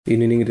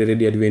Ini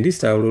Radio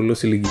Adventista lo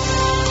siligi.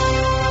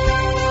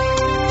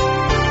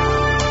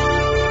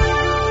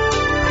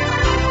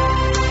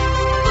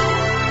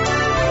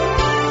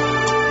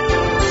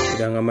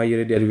 Danga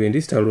Radio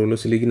Adventista lo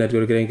siligi na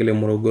tiyo kile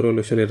Morogoro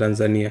lo shole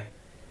Tanzania.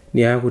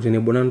 Ni haku tini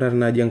bonandar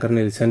na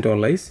Karnel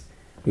Central Lice.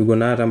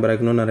 Yugona atambara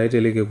kinona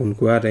raiteleke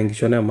kunkuata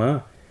Enkishon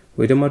emaa.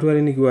 Wete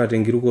matuari ni kiwata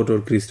Enkirukoto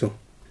Kristo.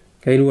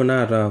 Kaini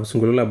wana ata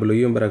usungolola balo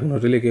iyo mbara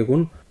kinoteleke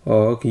kun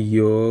o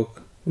kiyok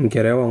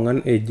mkerewa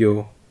ngan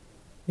ejo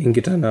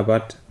Inkitana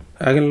bat.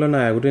 Akin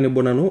lona ya kutene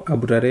bonanu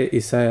abutare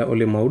Isaya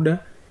ole mauda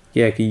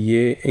ya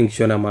kiye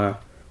Enkishon emaa.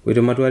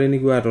 Wete matuari ni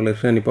kiwata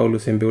olekrani Paulo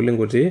sembe ole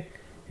ngote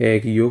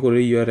kiyok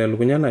ole iyo ate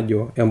alukunyana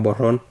jo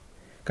Emborron.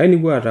 Kaini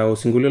kiwata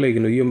usungolola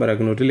ikino iyo mbara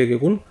kinoteleke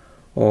kun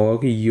o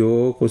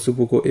kiyok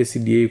osupuko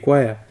SDA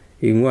kwaya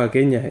ingua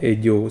Kenya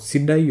ejo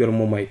sidai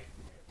yormomai.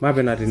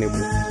 Mapena tinebu.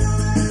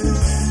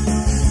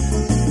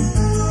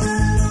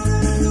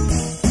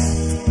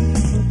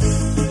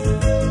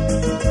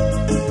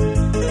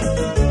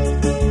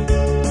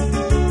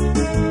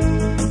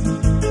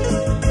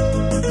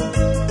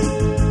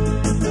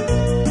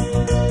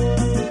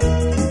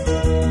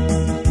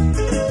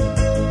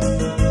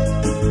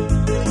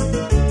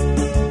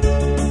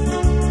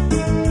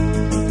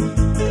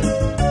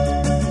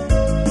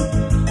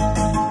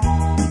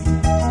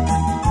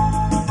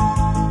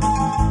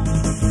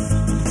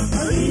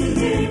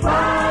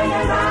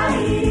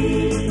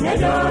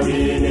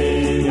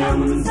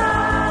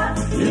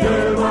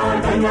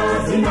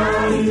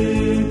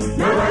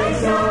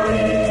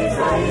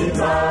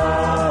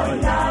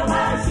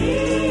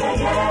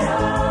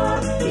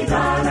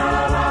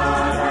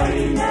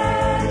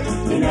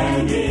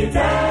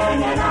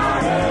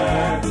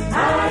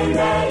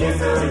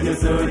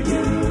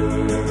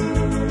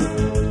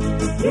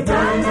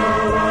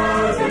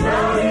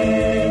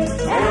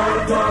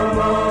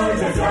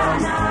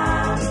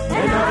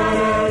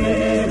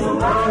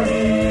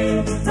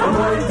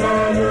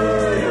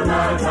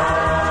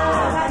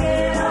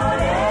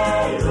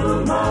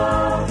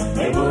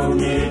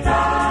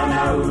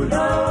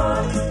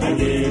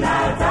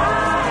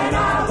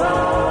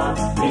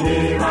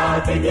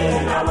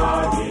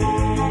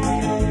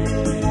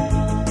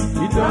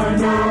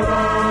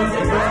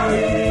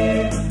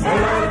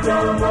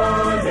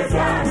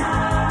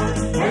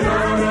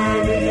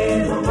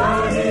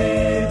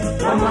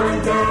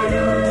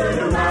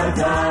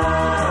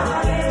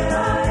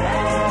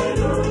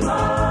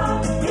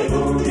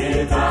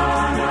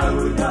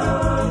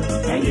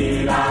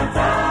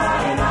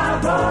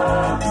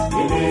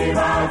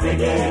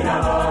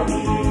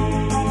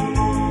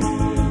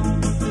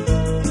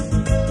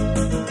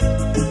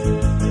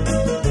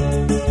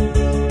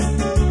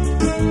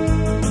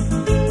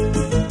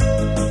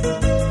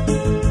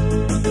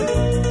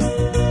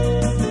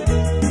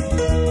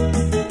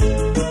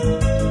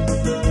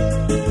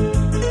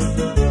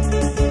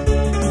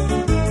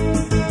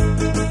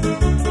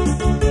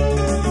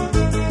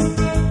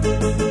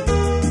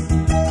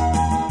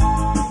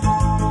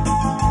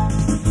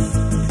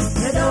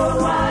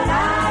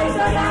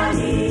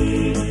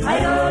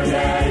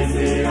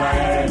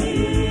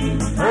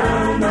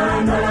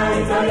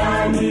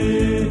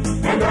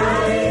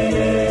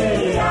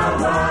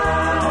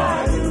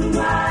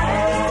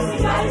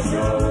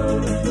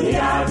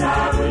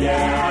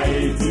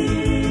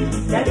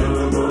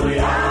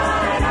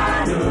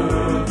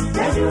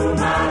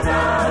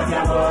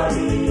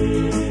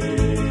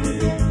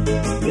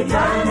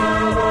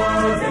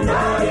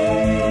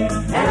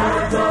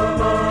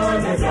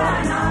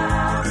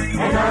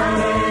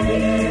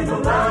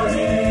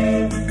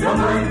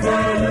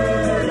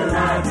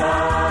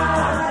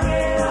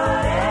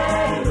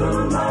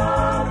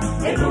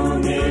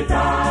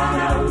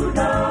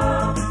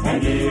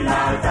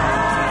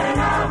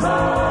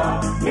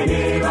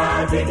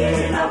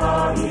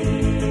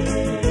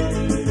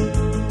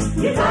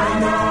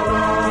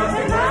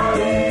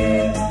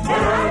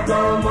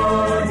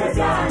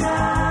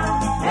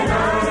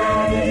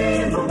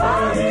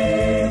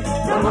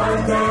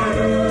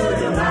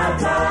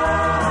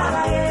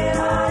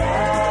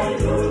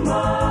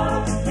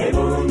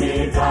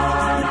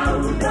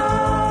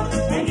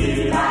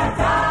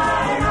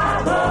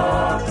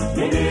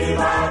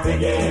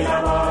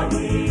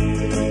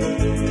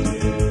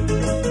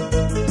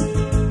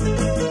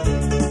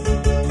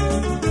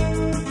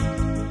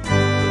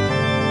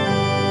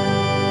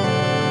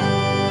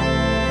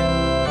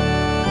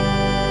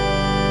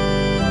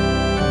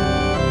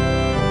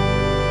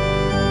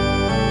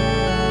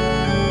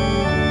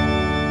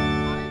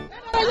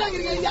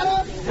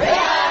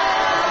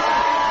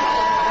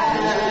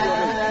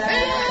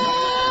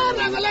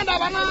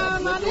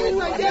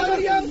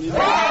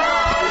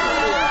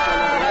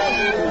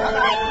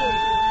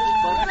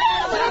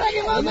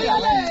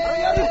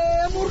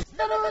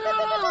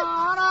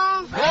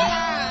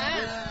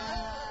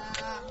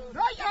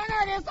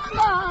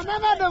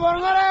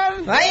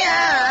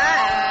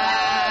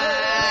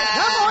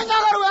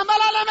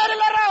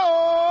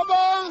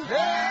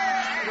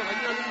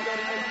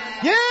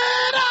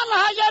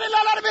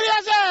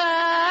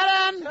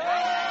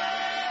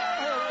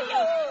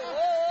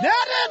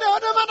 Nere do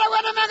mata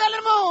wana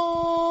megalir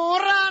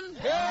moran.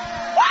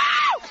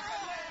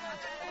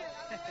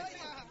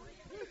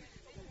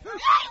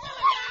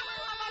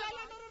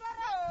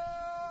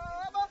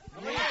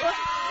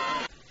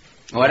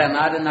 Ora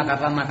nada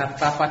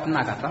nakata pat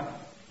nakata.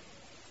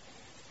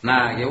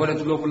 Na ge wala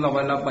tulo pulla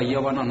wala bayya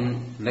wana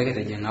lege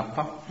te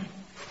jengappa.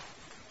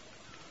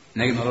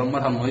 Negi no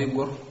mata moy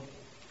gor.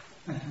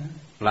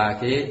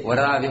 Lake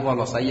ora di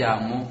polo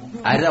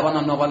sayamu. Ada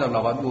wana no wala la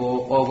wadu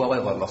o go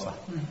wala polo sa.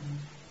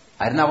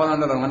 Ada wana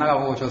no ngana ka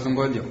ho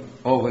sungoljo.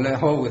 O wala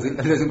ho go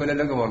sungoljo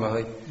le go wala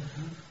hoy.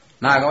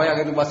 Na ga waya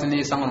ke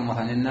basni sangon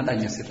mata ni na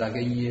danya sita ke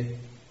ye.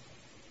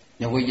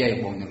 Nyago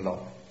yai bo ni lo.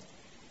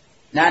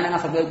 Na nga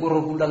sabe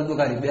goro pulla do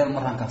gari ber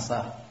mata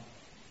kasa.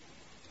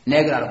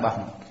 Negra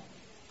bahmu.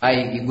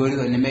 Ai gori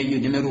do ne meyu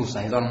ne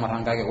rusa idon mata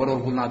ngage wala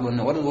pulla do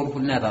ne wala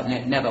pulla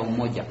ne da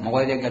umoja. Mo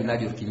wala ga na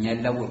dir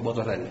kinyalla bo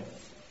botorelle.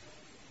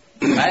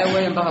 Ay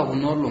way mbaka ko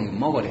nolong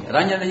mogole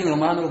ranya na yingo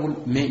mano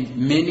me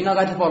ni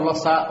ngati po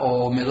losa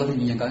o me do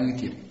nyanga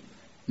ngiti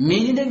me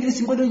ni de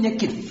ngisi ngodo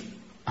nyakit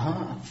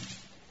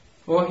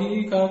o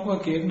hi ka ko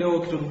ke de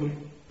o kitul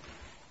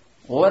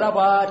ora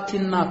ba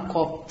tinna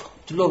ko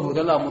tulo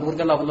burgala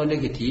murgala bulo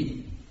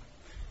legiti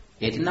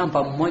etina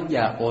pa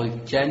moja o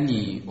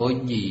chani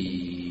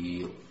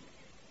oji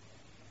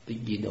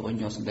da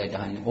onyo sunda da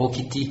hani o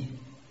kiti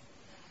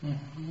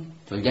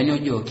to jani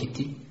oji o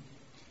kiti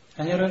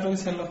anyara to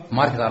selo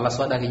marka Allah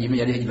swada ke jimi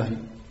jadi hijbani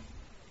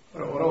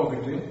ora o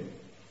kiti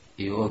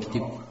iyo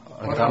kiti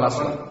marka Allah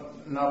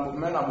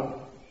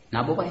na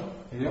bo pai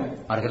iya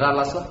marka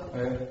Allah swa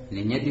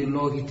ni nyedi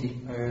lo kiti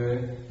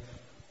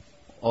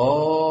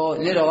o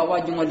ne ro wa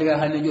jungo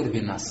diga hani jor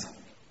binas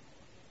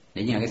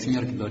ne nyanga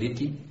senior ki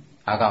loriti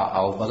aga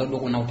au baga do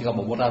ko nawti ka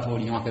bobota to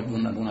ni ma ke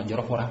duna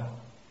joro fora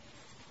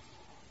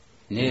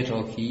ne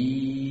to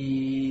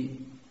ki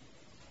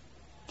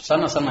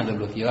sana de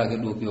lo fiya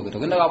ke do piyo ke to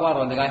kenda ka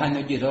baro de ka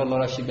hanyo ji do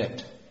lo shibet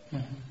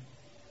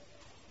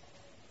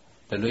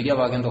te lo ya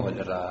ba kendo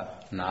wala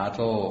na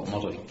to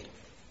mozorik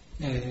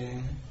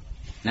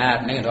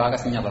na ne do aga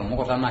sinya bar mo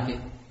ko tan ke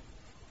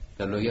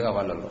te lo ya ka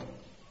wala lo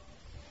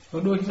o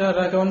do hita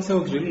ra ka on se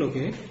o grill lo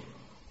ke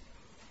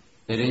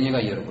te re ni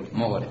ga yero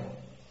mo gore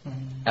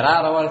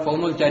ara wal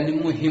faunul chandi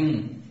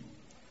muhim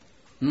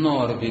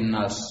nor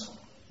binas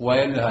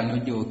wayel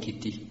hanyo jo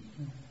kiti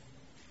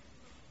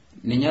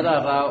ni nyara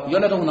ra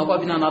yola to na ko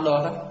bina na do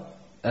ra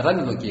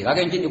ran lo ki ga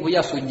ngi ko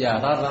ya suja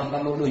ra ra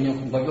lo do nyo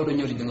ko do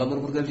nyo di ngabur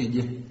burgal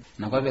dije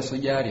na ko be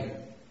sujari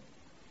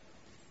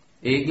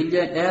e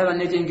gilja era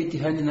ne jengi ti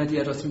handi na ti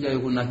ata suja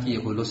ko na ki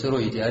ko lo sero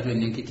ite ata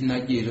ne kiti na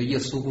ji ro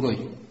yesu kuro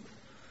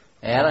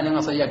era ne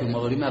ngasa ya bi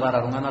mo ri mera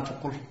ra ngana to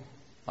kul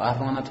a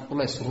ngana to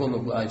kul ay suro lo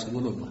ay suro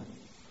lo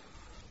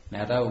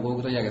na ta go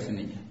ko ya ga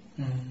sininya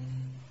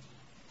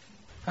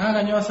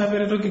ga nyo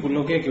sabere to ki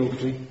kulo ke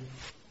ukri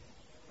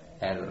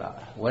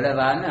ella wala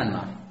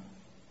rana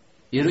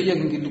yero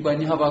yake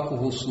ngilukani haba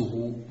kuhusu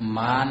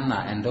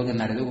maana endoge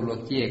na lelo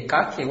lokie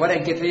kake wala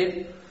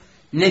ngete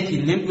neki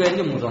nimbu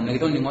ende muto ne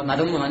to ningo na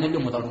domo na ne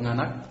muto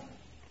ngana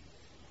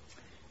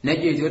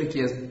neki jori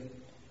ke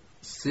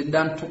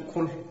sidan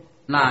tukul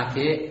na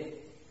ke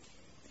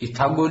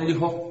itagoli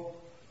ho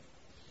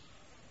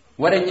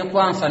wala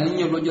nyekwansa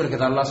ninyo lojor ke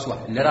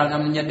talaswa lera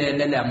ngam nyede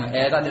lele am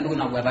era de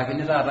lugna wala ke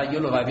ni ra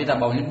yolo ba bita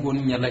bawni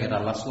goni nyala ke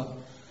talaswa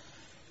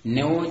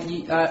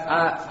neoji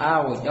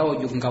o jawo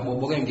jukunga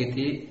boboga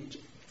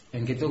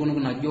ngete kuno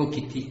kuna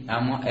jokiti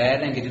amo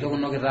era ngete to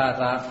kuno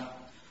kirata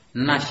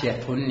na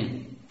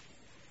shetoni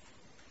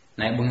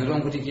na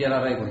ibungiro nguti kiyala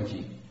rai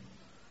gonji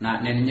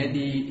na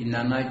nenyadi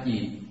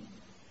inanaji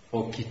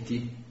okiti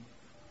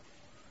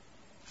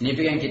ni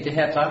biga ngete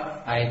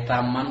heta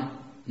aitaman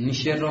ni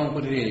sheron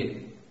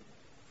kudire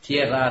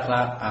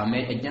tierata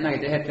ame ejana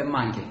ngete hete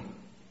mange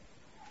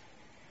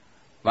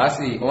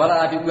basi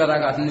wala ati gwara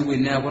ka tuni bu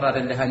ne akura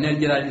de hanel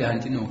jira de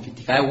hantino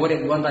kiti kai wore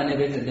wanda ne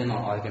be de no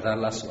o kira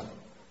laswa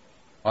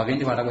o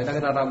vindi mata ko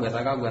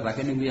ta gwara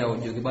ke ni biya o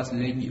jogi bas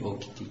ne ji o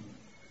kiti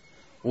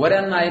wore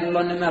na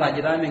illo ne mera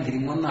jira men ngiri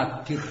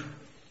monna pir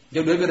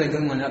jo do be re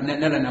ngon ne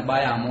na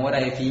baya mo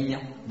wora e finya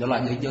do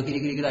la jo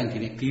kiri gran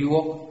kiri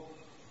kiwo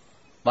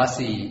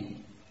basi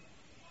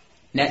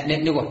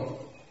ne go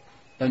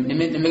ne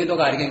me do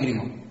ga ri ngiri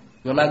mo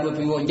yola go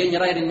piwo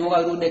ngenyara iri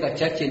nuga rude ka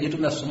chache nitu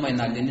na suma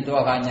ina ni ndo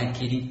ka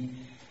nyakiri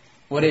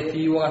ore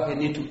piwo ka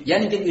nitu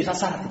yani ngi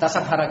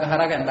tasar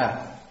haraka nda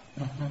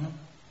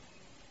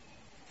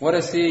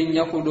ore se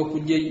nyako do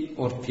kuje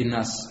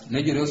ortinas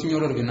ne jore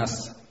signor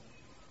ortinas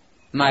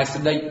na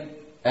isdai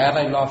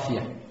era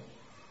lafia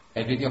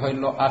e vike hoy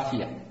lo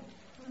afia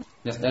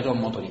des dato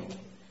motori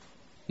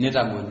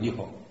neta go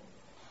diho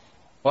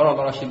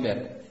oro shibet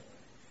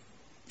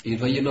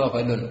ivayelo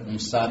abalon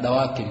msaada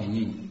wake ni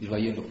nini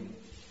ivayelo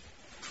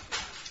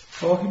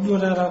o hido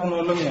ra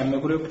kuno lo me ame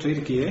kure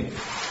kutiriki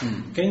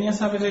kenya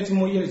sabete ti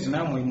moyere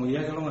tina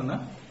moya kalo na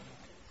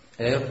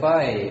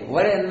pai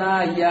wore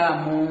na ya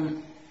mu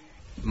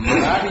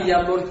mari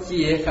ya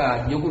lorki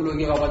eka yogulo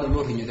ge baba do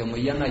lo hinyo de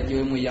moya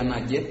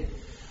na je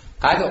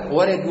ka ga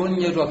wore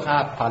gonye do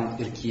ka pal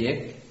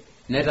irkie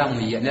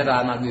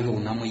nera na biro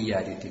na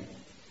moyiariti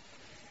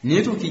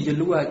nitu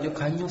kijelua ajo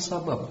kanyo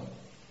sababu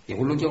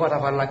ekuloki kwa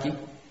tafalaki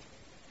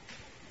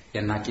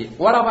enake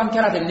wara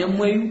bankera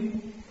tenemweyu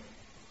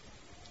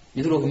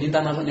nituro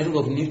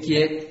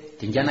kunirkie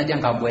tinjana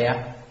janga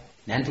boya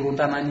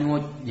nanturunta nanyo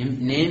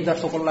nenda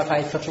sokolla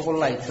kai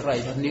sokolla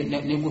itrai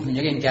ne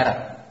gufunyege nkera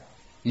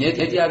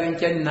neti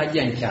abenken na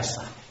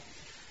jankasa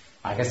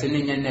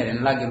akasini nyenere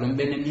nlage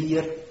lombene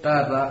niyer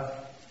tata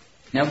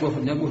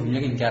ne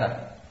gufunyege nkera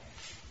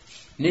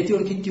neti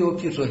orkitio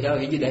piro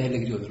ya ejida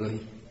helegi obirohi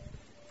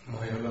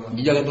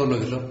nijaga tolo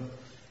biro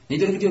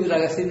nijoro kitio bira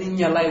gasini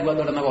nyala igwa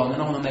dora na bawona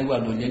na igwa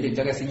do lele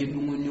jaga sinyi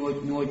dumu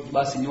nyo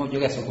basi nyo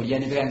joga sokolia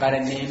ni bega ngare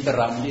ni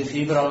imperam ni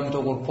ibram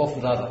to ko pofu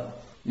dada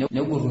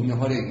ne guru mi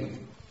horegi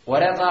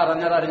wara dara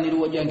na dara ni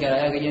ro jengera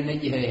ya ge ne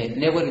jihe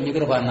ne gori ni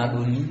graba na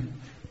doni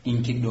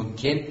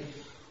inkidonken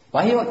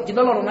wahiyo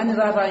kidolo ngani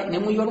dara ne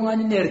mu yoro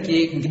ngani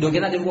nerke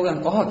inkidonken na de ko kan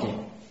ko hoke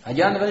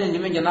ajana bane ni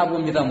menja na bo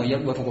mi da mo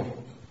yego to ko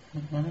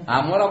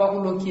amora ba ko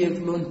loki e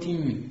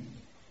lontimi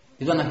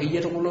idona ke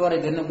yeto ko lo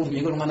wara de na guru mi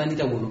goro ngana ni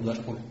ta wulu da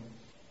ko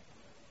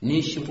ni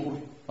shukuru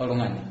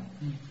olongani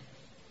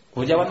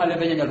ko jawana le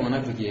benya ngalo na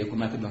tukie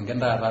kuna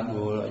kidongenda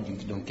rado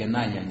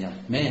kidongena nyanya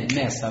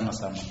me sana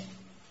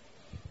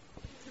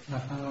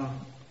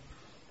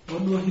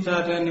odu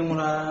hitata ni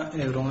muna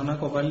elongana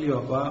ko valio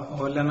ba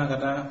holana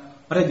kata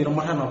are jiro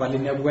mata no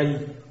valini abwai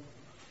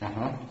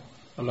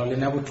Allah le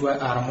nabu tuwa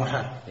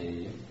armota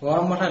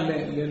wa mota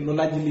le lo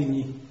lajili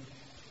ni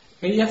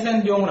e yasen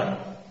jongra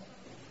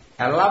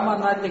alama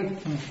na de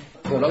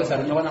ko lo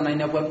sar no na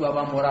ina ko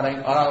ba mora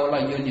ara ola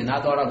yoni na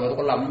dora do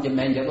ko lam je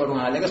menje do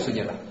ngale ga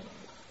sujela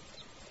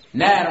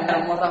na ra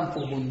mora pu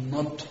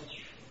not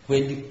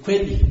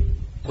kweli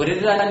ko de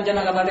da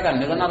jana ga ba kan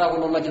ne na da ko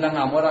lo jila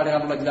nga mora de ga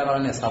lo jila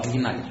ne sabu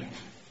hinani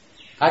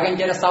hagen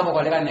jere sabu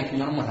ko de ga ne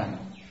kinyo mora ne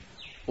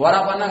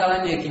wara bana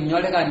ga ne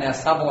kinyo de ga ne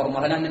sabu ko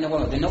mora ne ko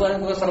de no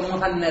ko sar mo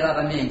kan ne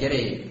ra ne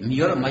jere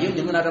miyor mayo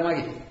de na ra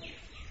magi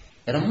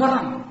era mora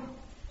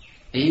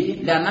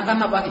da na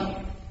kana ba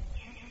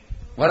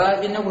wara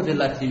ina ko de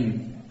latin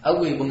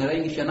awe bungara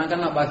Enkishon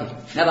kana ba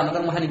na da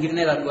makan mahani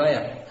girne ra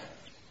duaya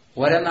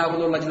wara na ko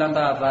lo jila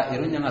ta ra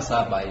erunya nga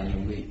saba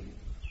yiwe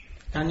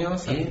kanyo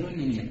sa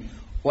ni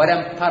wara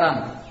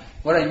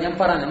nyam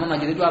paran na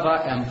jadi tu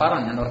apa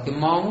emparan na orang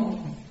kimau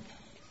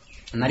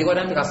nari ko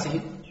dan kasih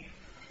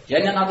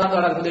yanya na da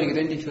orang kuder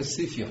gitu di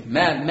sifio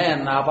men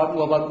na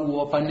babu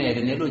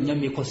panere ne lo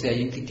nyami ko se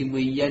yin kitimu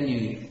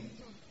yani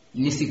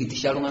nisikiti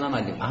sharunga na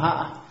nade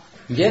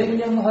ngel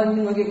nyam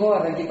hanni ngi ko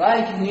ra ki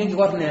ai ki ngi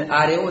ko ne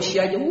are o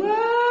shiaje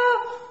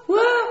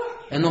wa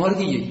eno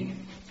horgi yi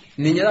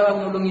ni nyara ba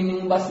ngolo ngi ni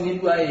bas ni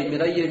duae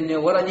miraye ne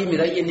wara ji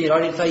miraye ni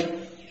rari sai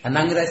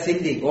anangira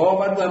sindi o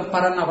badu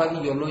emparan na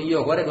bagi yolo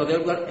yo gore do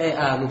belgar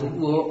lu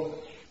tuo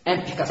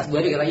empika sak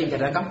gore ra yenge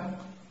rakam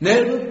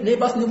ne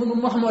bas ni bunu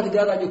muhammad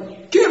gara ju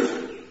kim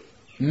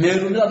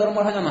meru ni ador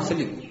mar hanya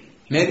nasli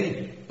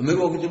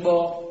meru o gibo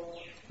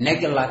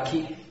neglaki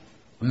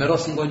mero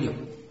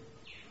singolyo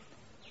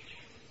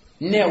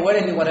ne wala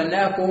ni wala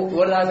na ko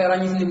wala ga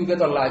ranyi ni bi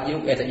to laji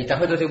eta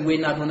itahodo te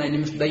buina to na ni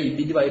misdai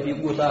bi diba bi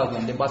gota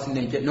ko de bas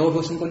ne no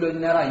do singolyo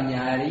ne ra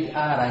nyaari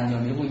aranyo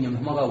me bunyo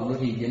ma ga ulo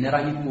hi ne ra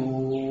ni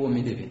mo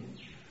mi debe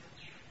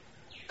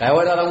kay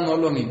wala ga no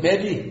lo mi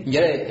bedi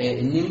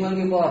ngere ni mo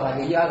ngi ko ra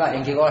ya ga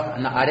enke ko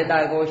na are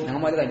da ko na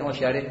ma ga no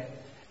share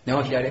ne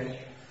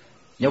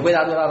ko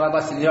da do ra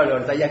bas ni lo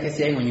ta ya ke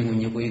se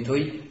ngunyi ko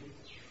itoi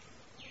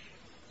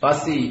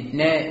basi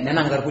ne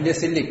nangar kule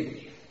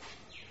silik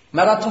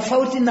mara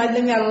tofauti na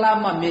lenye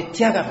alama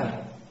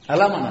metiaga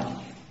alama na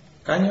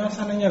kanyo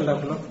sana nyalla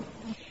blo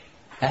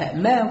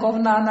me ko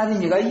na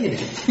ni ga yi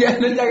ya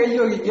ne jaga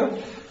yo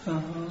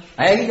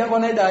ay ga ko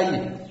na dai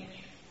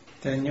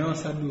tanyo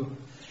sadu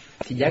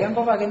ti jaga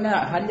ko ba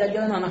gena hanja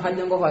jona na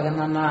hanja ko ba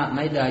gena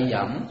na dai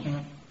yam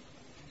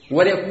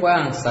wale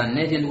kwanza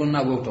ne je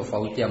ngona go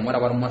tofauti ya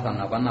mara bar mata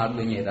na bana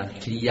dunye dan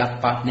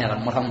kiyapa ne ra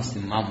mata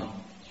msimamo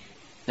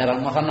ne ra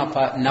mata na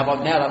pa na ba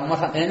ne ra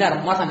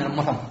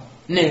mata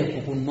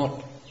ne ko not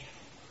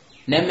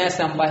ne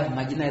mesamba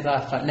majina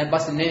ida ne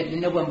bas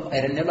ne bo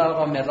erne la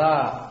ko mera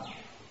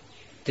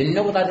tinne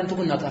ko ta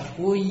tu na ta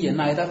huyi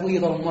na ida huyi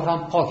ro mo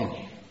ram poken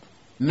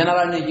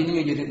menala ne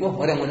jini ngi ko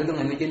ore mo le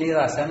ngi jini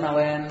ra sana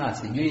wa na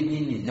si jui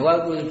nini ne wa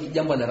ko ti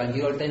jamba la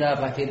rangi ro ta da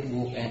raket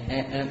bu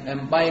en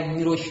bay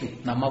miroshu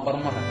na ma par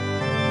mo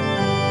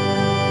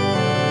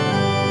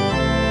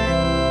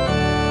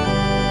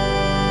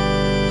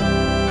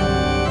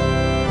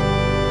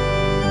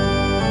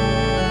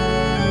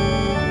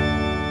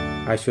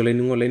ashole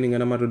ningo le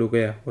ningana matudo ko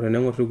ya ore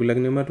nango tugulak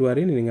ne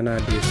matuari ni ngana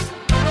adis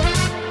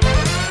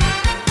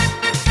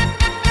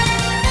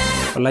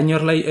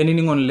olanyor lai eni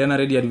ningon lena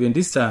ready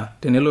adventista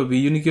tenelo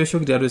bi unikio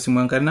shok diado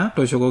simankarna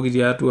to shoko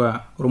gidi atua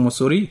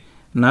romosori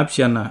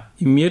napshana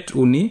imiet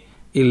uni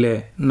ile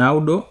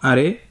naudo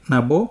are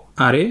nabo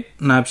are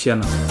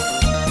napshana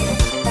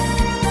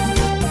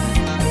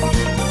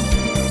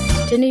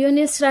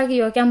teniyoni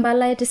sragio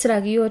kambala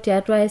etisragio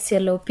tiatwa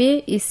SLOP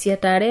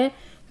isietare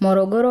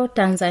Morogoro,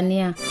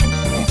 Tanzania.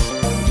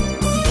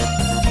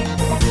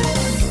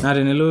 naa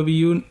tenelo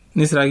piyieu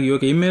nisiraki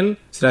yiok email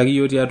siraki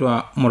yiok tiatua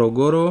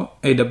Morogoro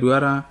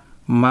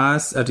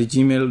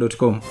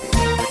awr@maas@gmail.com.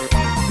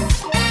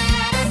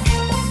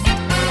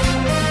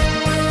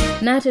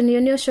 naa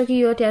teniyieu nioshoki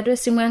yiok tiatua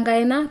esimu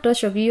enkaina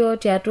tooshoki yiok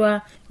tiatua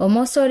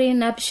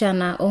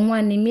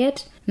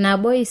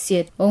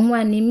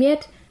 0745815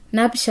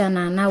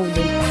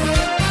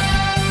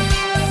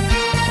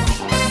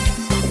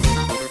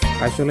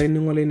 Ashe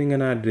olainining'o lai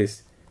ning'ena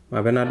address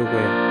mapena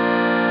dukuya.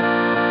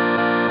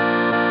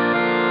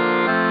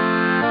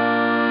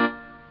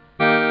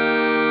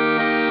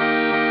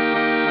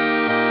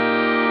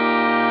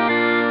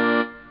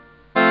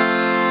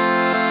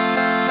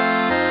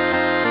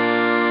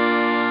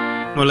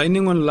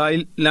 Olainining'oni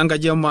lai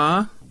lenkaji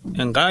emaa,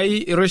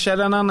 Enkai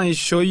erishata ena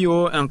naisho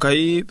yiok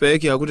Enkai pee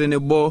kiaku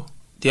tenebo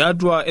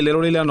tiatua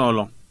elerore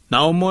lenoolong.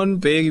 Naomon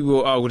pee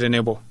kipuo aaku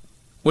tenebo.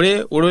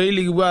 Ore ororei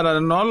likipuo aata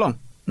tenoolong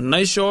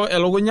naisho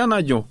elukunya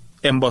najo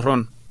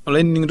emborron.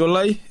 Olainining'ito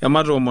lai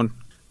ematoomon.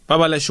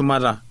 Papa le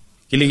shumata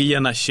kiliki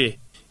enashe.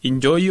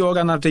 Inchoo yiok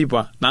ena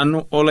teipa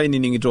nanu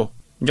olainining'ito.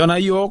 Inchoo naa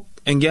yiok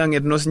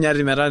enkiyang'et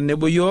nosinyati metaa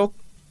tenebo yiok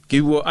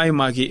kipuo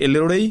aimaki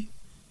elerorei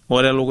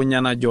ore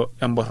elukunya najo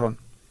emborron.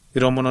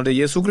 Itomonote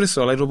Yesu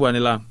Kristo olaitopwani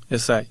lang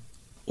esai.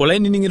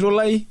 Olainining'ito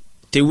lai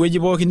tewueji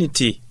pookin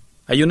itii.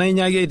 Ayieu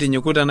nainyaki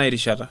aitinyiku tena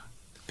erishata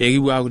pee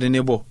kipuo aaku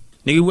tenebo.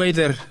 Nikipuo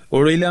aiter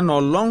ororei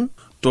lenoolong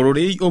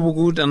tororei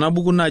opuku tena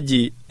buku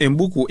naji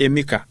embuku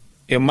emika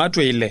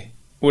ematua 6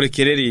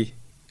 orkereri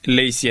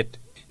le 8.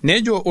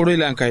 Nejo ororei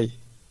lenkai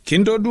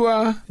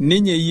kintodua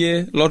ninye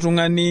yie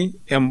lotung'ani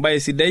embaye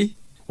sidai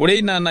ore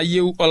ina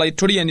nayieu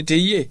olaitoriani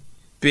teyie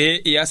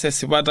pee ias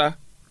esipata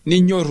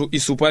ninyorru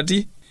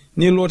isupati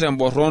nilo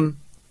temborron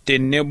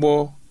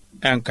tenebo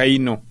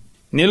enkaino.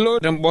 Nilo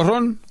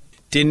temborron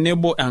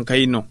tenebo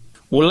enkaino.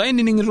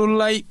 Olainining'ito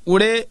lai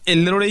ore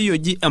elerorei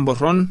oji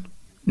emborron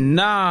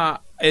naa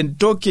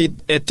entoki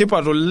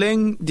etipat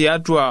oleng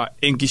tiatua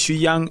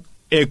enkishui ang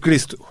e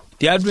Kristo.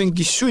 Tiatua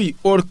enkishui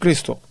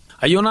Kristo.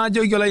 Ayieu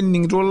naajoki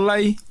olainining'ito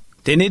lai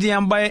tenetii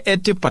embaye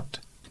etipat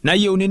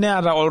nayieuni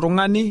neeta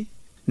oltung'ani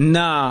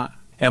naa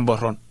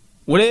emborron.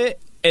 Ore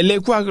ele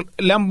kuak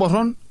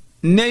lemborron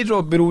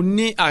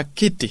neitobiruni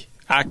akiti.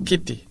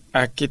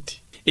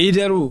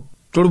 Iteru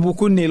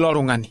torpukuni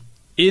loltung'ani.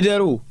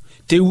 Iteru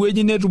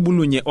tewueji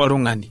netubulunye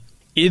oltung'ani.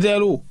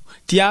 Iteru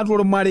tiatua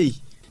ormarei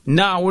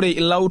naa ore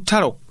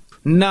ilautarok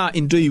naa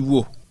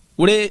intoiwuo.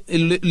 Ore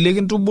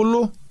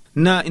likintubulu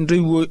naa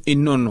intoiwuo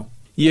inono.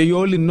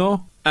 Yeyio lino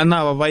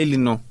anaa papai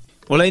lino.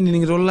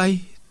 Olainining'ito lai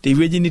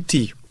tewueji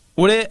nitii.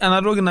 Ore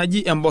enatoki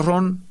naji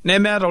emborron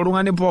nemeeta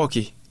oltung'ani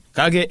pooki.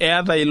 Kake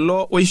eeta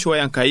ilo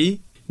oishooyo Enkai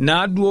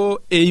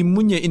naaduo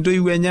eimunye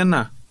intoiwuo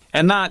enyena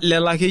enaa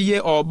lelo akeyie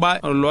ooba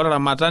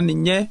lootaramata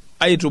ninye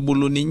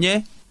aitubulu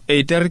ninye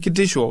eiter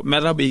kitisho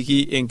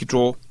metabaiki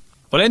enkitoo.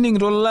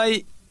 Olainining'ito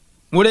lai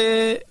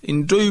ore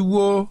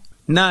intoiwuo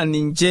naa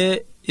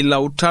ninche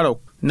ilautarok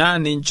naa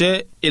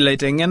ninche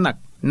ilaiteng'enak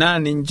naa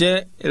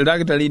ninche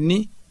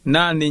ildakitarini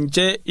naa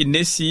ninche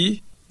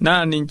inesii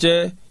naa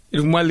ninche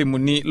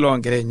irmwalimuni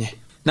loonkera enye.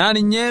 Naa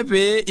ninye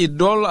pee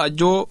idol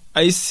ajo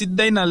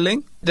aisidai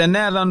naleng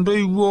teneeta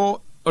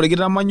ntoiwuo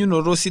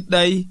orkitamanyunoto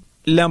sidai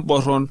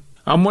lemborron.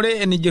 Amu ore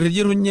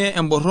enijirjirunye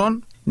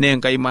emborron naa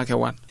Enkai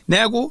makewan.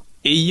 Neeku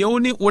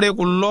eyieuni ore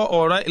kulo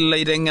ora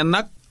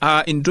ilaiteng'enak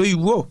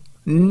intoiwuo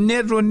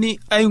netoni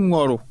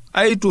aing'oru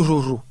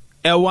aiturruru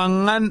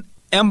ewang'an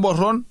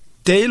emborron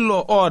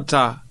teilo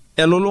oota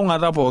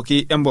elulung'ata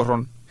pooki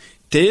emborron.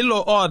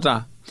 Teilo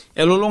oota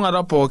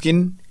elulung'ata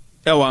pookin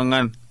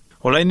ewang'an.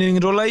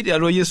 Olainining'ito lai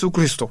tiatua Yesu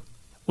Kristo.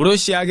 Ore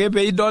oshiake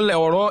pee idol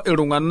eoro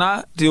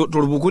iltung'anak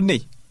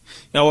torpukunei,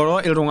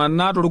 eoro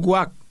iltung'anak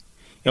torkuak,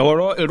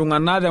 eoro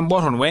iltung'anak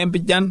temborron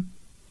wempijan,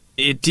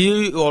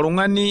 etii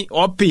oltung'ani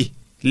opi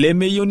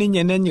lemeyieu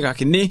ninye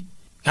nenyikakini,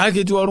 kake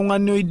etii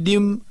oltung'ani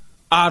oidim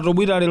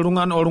atoboitare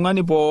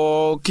oltung'ani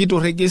pooki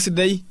torrege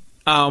sidai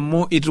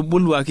amu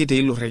itubuluaki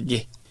teilo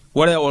rege.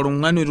 Ore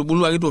oltung'ani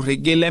oitubuluaki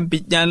torrege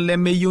lempijan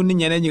lemeyieu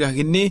ninye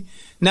nenyikakini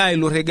naa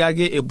ilo rege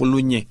ake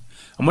ebulunye.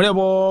 Amu ore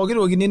pooki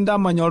toki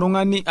nintamany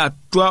oltung'ani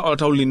atua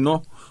oltau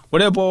lino,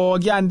 ore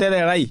pooki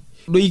andererai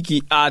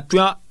doiki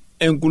atua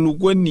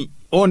enkulukuoni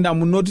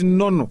oondamunot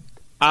inono,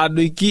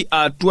 adoiki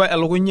atua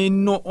elukunya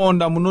ino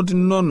oondamunot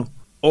inono,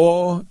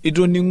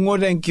 itoning'o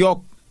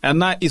tenkiok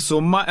enaa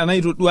isuma enaa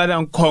itodua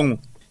tenkong'u,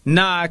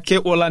 naa ke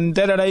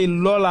olantererai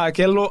ilo laa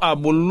kelo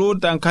abulu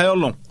tenkae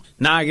olong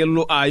naa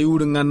kelo ayiu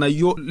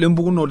irng'anayio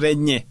lempukunoto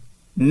enye.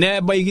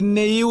 Nebaiki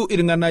neiu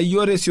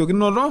irng'anayio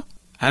tesiokinoto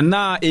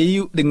enaa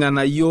eiu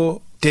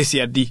irng'anayio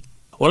tesiadi.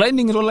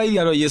 Olainining'ito lai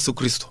tiatua Yesu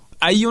Kristo.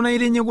 Ayieu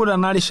naitinyiku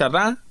tena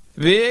rishata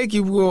pee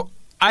kipuo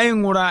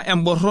aing'uraa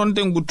emborron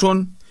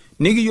tenguton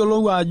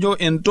nikiyiolou ajo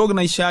entoki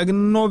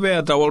naishaakino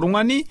peeta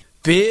oltung'ani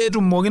pee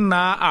etumoki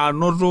naa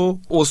anoto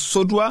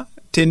osotua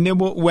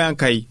tenebo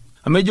wenkai.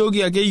 Amu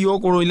ejoki ake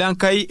yiok ororei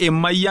lenkai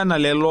emayiana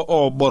lelo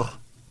oobor.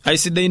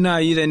 Aisidai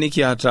naaji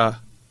tenikiata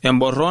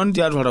emborron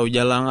tiatua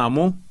tauja lang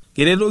amu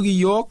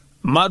keretoki yiok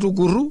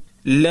matukuru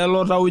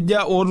lelo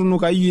tauja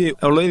ootunukayie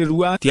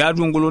oloiterua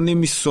tiatua ngoloni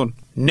mison.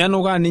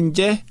 nenukaa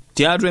ninche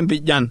tiatua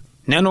empijan,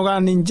 nenukaa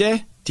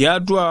ninche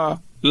tiatua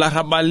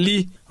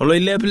larrabali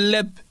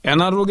oloileplep,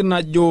 ena toki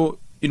najo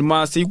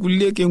irmaasai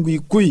kulie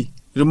kenkuikui,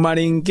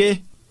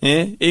 irmarenke,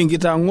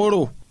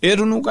 enkitang'oro,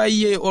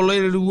 etunukayie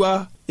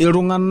oloirerua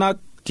iltung'anak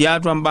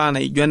tiatua mbaa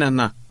naijo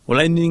nena.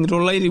 Olainining'ito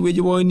lai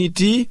tewueji pookin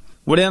nitii,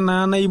 ore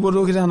naa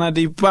naipotoki tena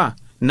teipa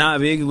naa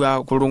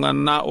peekipuo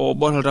iltung'anak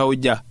oobor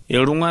iltauja,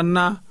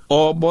 iltung'anak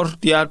oobor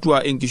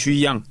tiatua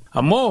enkishui ang'.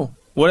 Amu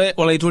ore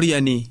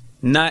olaitoriani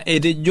na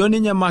etejo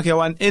ninye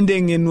makewan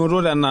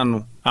enteng'enuoto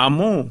tenanu,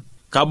 amu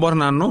kabor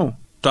nanu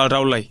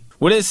toltau lai.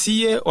 Ore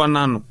siye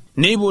onanu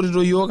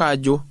neipotito yiok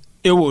ajo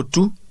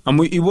ewotu,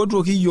 amu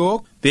ipotuoki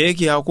yiok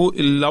peekiaku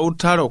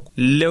ilautarok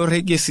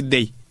leorrege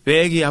sidai,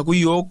 peekiaku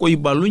yiok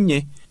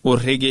oibalunye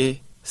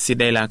orrege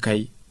sidai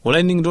lenkai.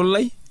 Olainining'ito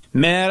lai,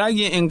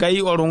 meeraki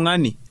Enkai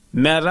oltung'ani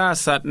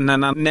metaasa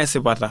nena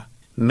nesipata,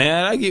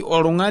 meeraki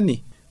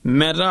oltung'ani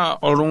metaa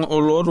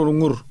oloota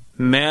orng'ur,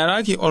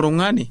 meeraki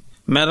oltung'ani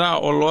metaa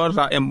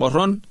oloota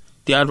emborron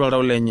tiatua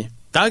oltau lenye.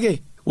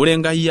 Kake ore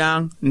Enkai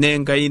ang' naa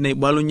Enkai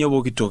naibalunye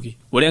pokitoki.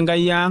 Ore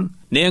Enkai ang'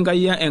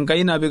 naa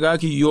Enkai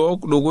napikaki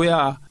yiok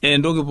dukuya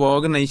entoki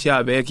pookin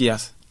naishaa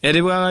peekias.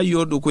 Etipikaka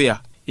yiok dukuya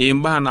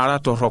imbaa naara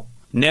torrok,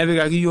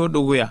 nepikaki yiok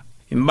dukuya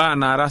imbaa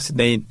naara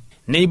sidain,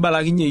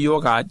 neibalakinye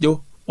yiok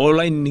ajo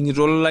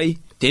olainining'ito lai,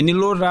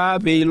 tenilo taa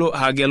peilo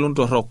agelu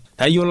ntorrok,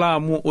 tayiolo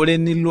amu ore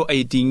nilo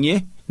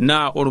aiting'ie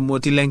naa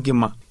ormoti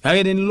lenkima.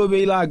 Kake tenilo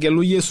peilo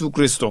agelu Yesu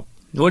Kristo,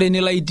 ore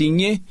nilo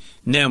aiting'ie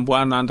naa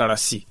embwa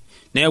naantarasi.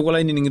 Neeku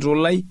olainining'ito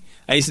lai,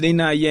 aisidai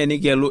naaji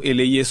enigelu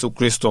ele Yesu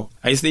Kristo,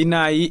 aisidai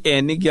naaji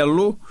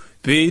enigelu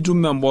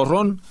peitum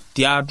emborron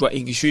tiatua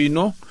enkishui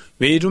ino,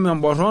 peitum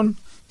emborron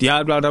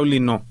tiatua oltau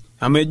lino.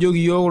 Amu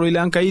ejoki yiok oroi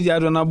lenkai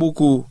tiatua ena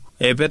buku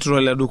Petro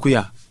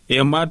ledukuya,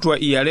 ematua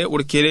 2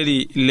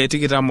 orkereri le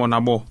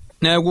 21.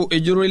 Neeku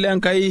ejo oroi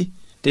lenkai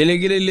tele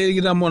kereri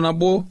le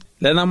 21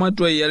 lena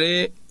matua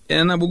 2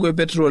 ena buku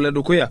Petro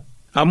ledukuya,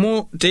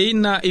 amu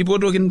teina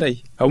ipotoki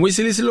ntai, amu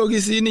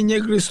isilisiloki sii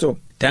ninye Kristo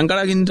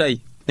tenkaraki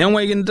ntai,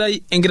 neng'uaiki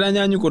ntai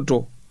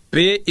enkitanyanyukoto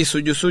pee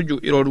isujusuju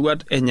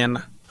iroruat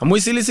enyena. Amu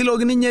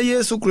isilisiloki ninye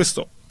Yesu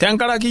Kristo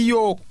tenkaraki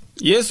yiok.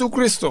 Yesu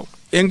Kristo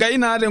Enkai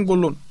naata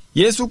engolon,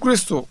 Yesu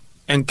Kristo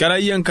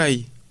enkerai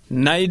Enkai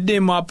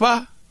naidim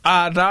apa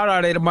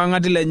ataarare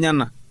irmang'ati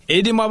lenyena,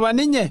 eidim apa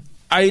ninye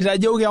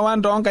aitajeu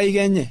kewan toonkaik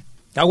enye.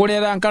 Kake ore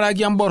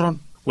tenkaraki emborron,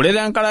 ore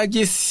tenkaraki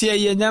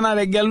esiai enye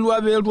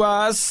nategelua peetu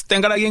aas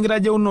tenkaraki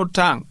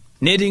enkitajeunoto ang',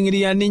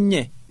 neting'iria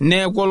ninye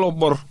neeku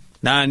olobor,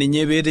 naa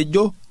ninye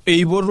peetejo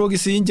eipotoki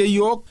siinche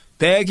yiok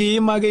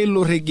peekiimake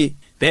ilo rrege,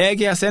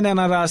 peekias enaa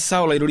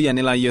enataasa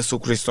olaitoriani lang' Yesu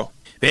Kristo,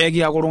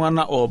 peekiaku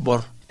iltung'anak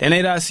oobor.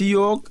 Teneitaasi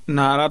yiok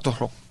naara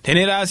torrok,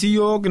 teneitaasi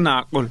yiok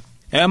naagol,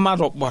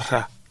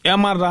 ematoborra,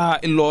 emataa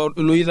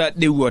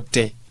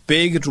iloitadewuote,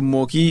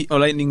 peekitumoki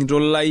olainining'ito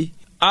lai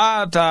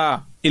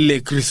ataa ile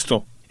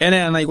Kristo,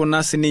 enaa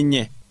enaikuna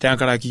sininye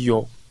tenkaraki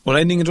yiok.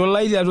 Olainining'ito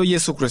lai tiatua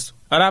Yesu Kristo,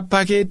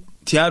 arapake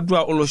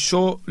tiatua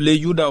olosho le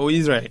Yuda o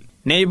Israel,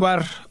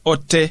 neiparr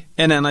ote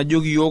enaa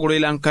enajoki yiok oroi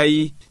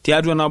lenkai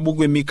tiatua ena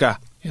buku Emika,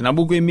 ena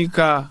buku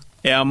Emika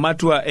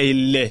ematua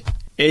 6.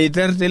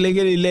 Eiter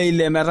telekeri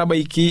le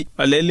metabaiki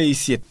olele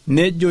 8,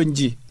 nejo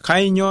nji,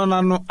 kainyoo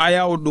nanu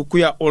ayau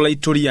dukuya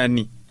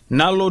olaitoriani,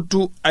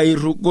 nalotu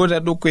airugo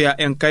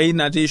tedukuya Enkai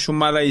natii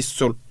shumata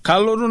aisul.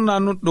 Kalotu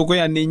nanu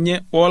dukuya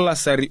ninye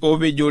olasari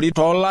opejori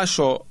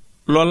toolasho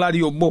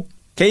lolari obo.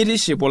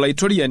 Keitiship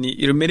olaitoriani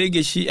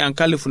irmeregeshi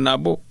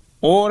 1,000,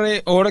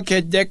 ore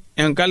orkejek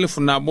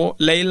 1,000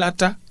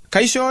 leilata.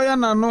 Kaishooyo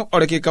nanu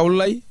orkikau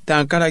lai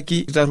tenkaraki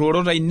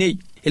itarruorot ainei,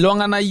 ilo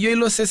ng'anayioi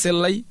ilo sesen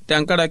lai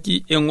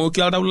tenkaraki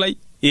eng'oki oltau lai.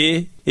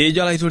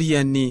 Ejo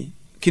olaitoriani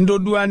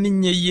kintodua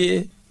ninye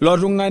yie lo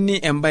tung'ani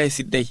embaye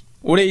sidai.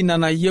 Ore ina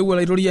nayieu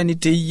olaitoriani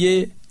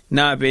teyie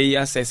naa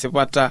peiyas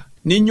esipata,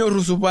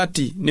 ninyorru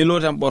supati, nilo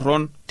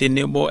temborron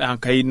tenebo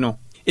Enkai ino.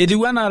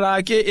 Etiu enaa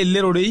taake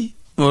ele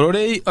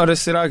ororei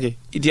otisiraki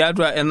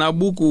tiatua ena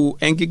buku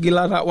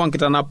enkigilata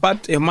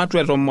onkitanapat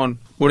ematua 10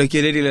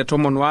 orkereri le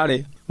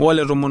 12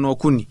 wole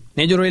 13.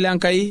 Nejo oroi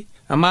lenkai,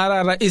 amaa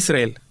taata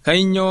Israel,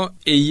 kainyoo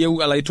eyieu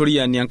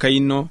olaitoriani Enkai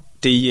ino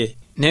teyie?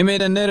 Neme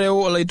tenereu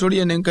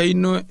olaitoriani Enkai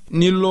ino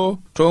nilo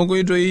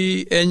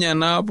toonkoitoi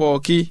enyena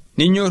pooki,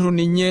 ninyorru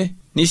ninye,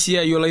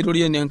 nisiai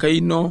olaitoriani Enkai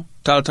ino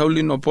taltau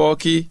lino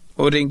pooki,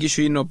 ore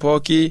enkishui ino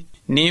pooki,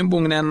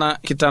 niimbung' nena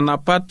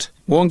kitanapat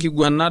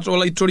wonkiguanat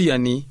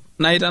olaitoriani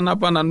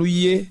naitanapa nanu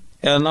yie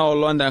ena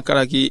olong'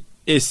 tenkaraki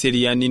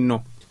eseriani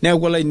ino.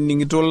 Neeku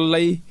olainining'ito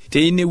lai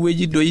teine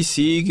wueji doi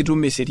sii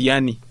kitum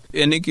eseriani,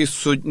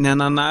 enikisuj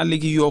nena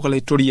naaliki yiok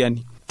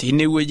olaitoriani,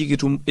 teine wueji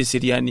kitum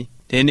eseriani,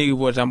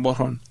 tenikipuo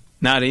temborron,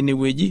 naa teine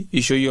wueji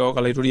isho yiok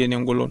olaitoriani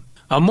engolon.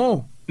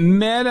 Amu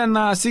meeta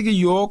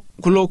naasiki yiok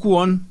kulo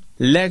kuon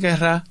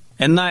lekerra,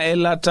 enaa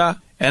elata,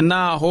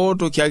 enaa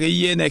hootoki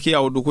akeyie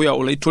nekiyau dukuya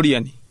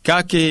olaitoriani.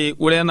 Kake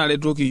ore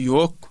enaretoki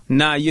yiok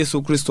naa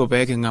Yesu Kristo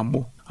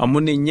peeking'amu, amu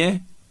ninye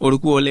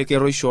orkuo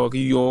lekerra oishooki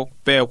yiok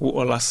peeku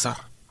olasar.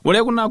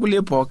 Ore kuna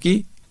kulie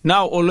pooki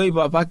naa oloip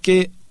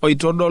apake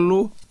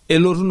oitodolu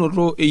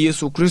elotunoto e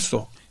Yesu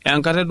Kristo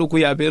enkata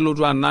edukuya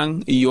peelotu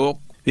anang' iyok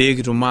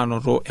peekitum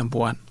aanoto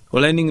empuan.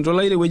 Olainining'ito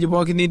lai tewueji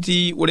pookin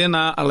nitii, ore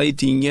naa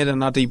alaiting'ie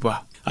tena teipa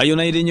ayieu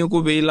naa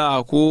itinyiku peilo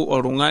aaku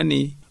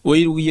oltung'ani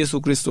oiruku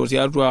Yesu Kristo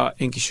tiatua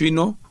enkishui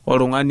ino,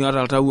 oltung'ani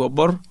oota oltau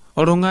oborr,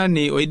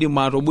 oltung'ani oidim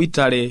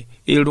atoboitare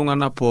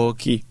iltung'anak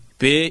pooki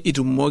pee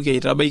itumoki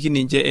aitabaiki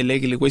ninche ele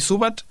kilikuai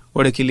supat,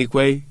 ore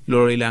kilikuai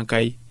loroi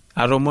lenkai.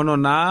 Atomono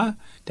naa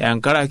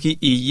tenkaraki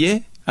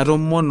iyie,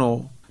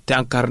 atomono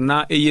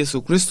tenkarna e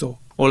Yesu Kristo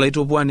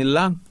olaitopuani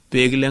lang'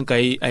 peekilo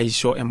Enkai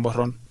aisho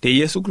emborron. Te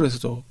Yesu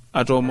Kristo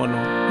atomono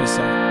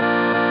Isaya.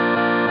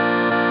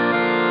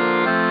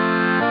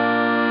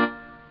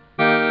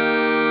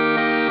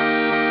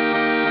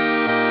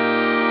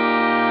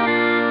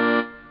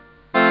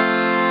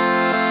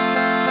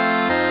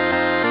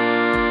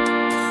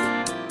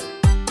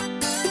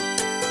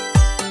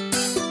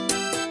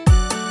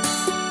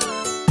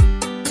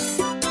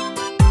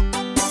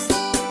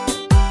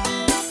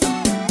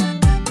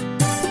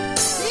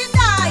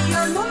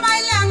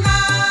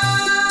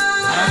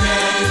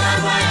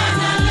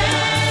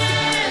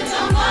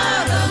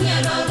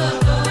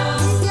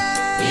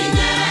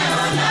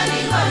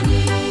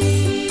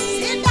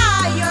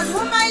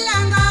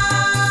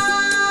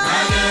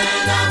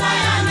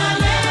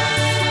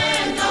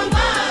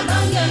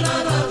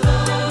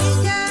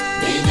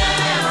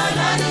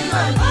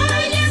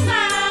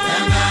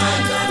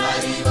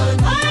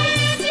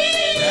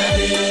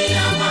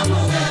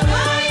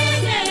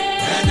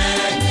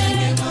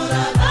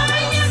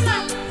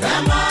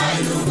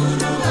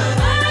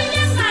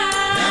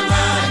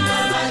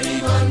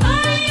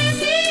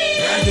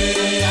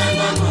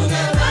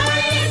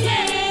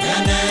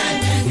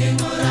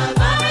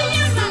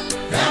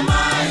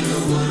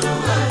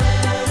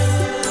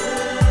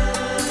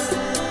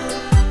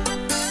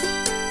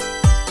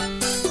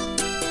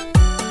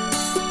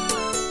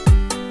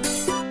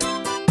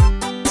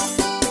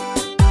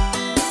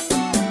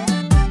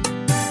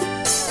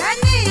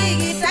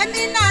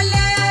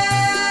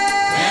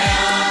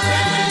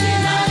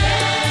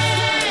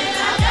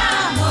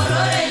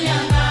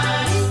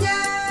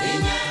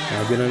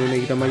 Jonanu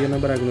nekitamayiana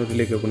barakinoto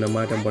leke kuna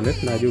maata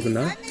mbonet najoki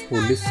naa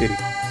olisiri.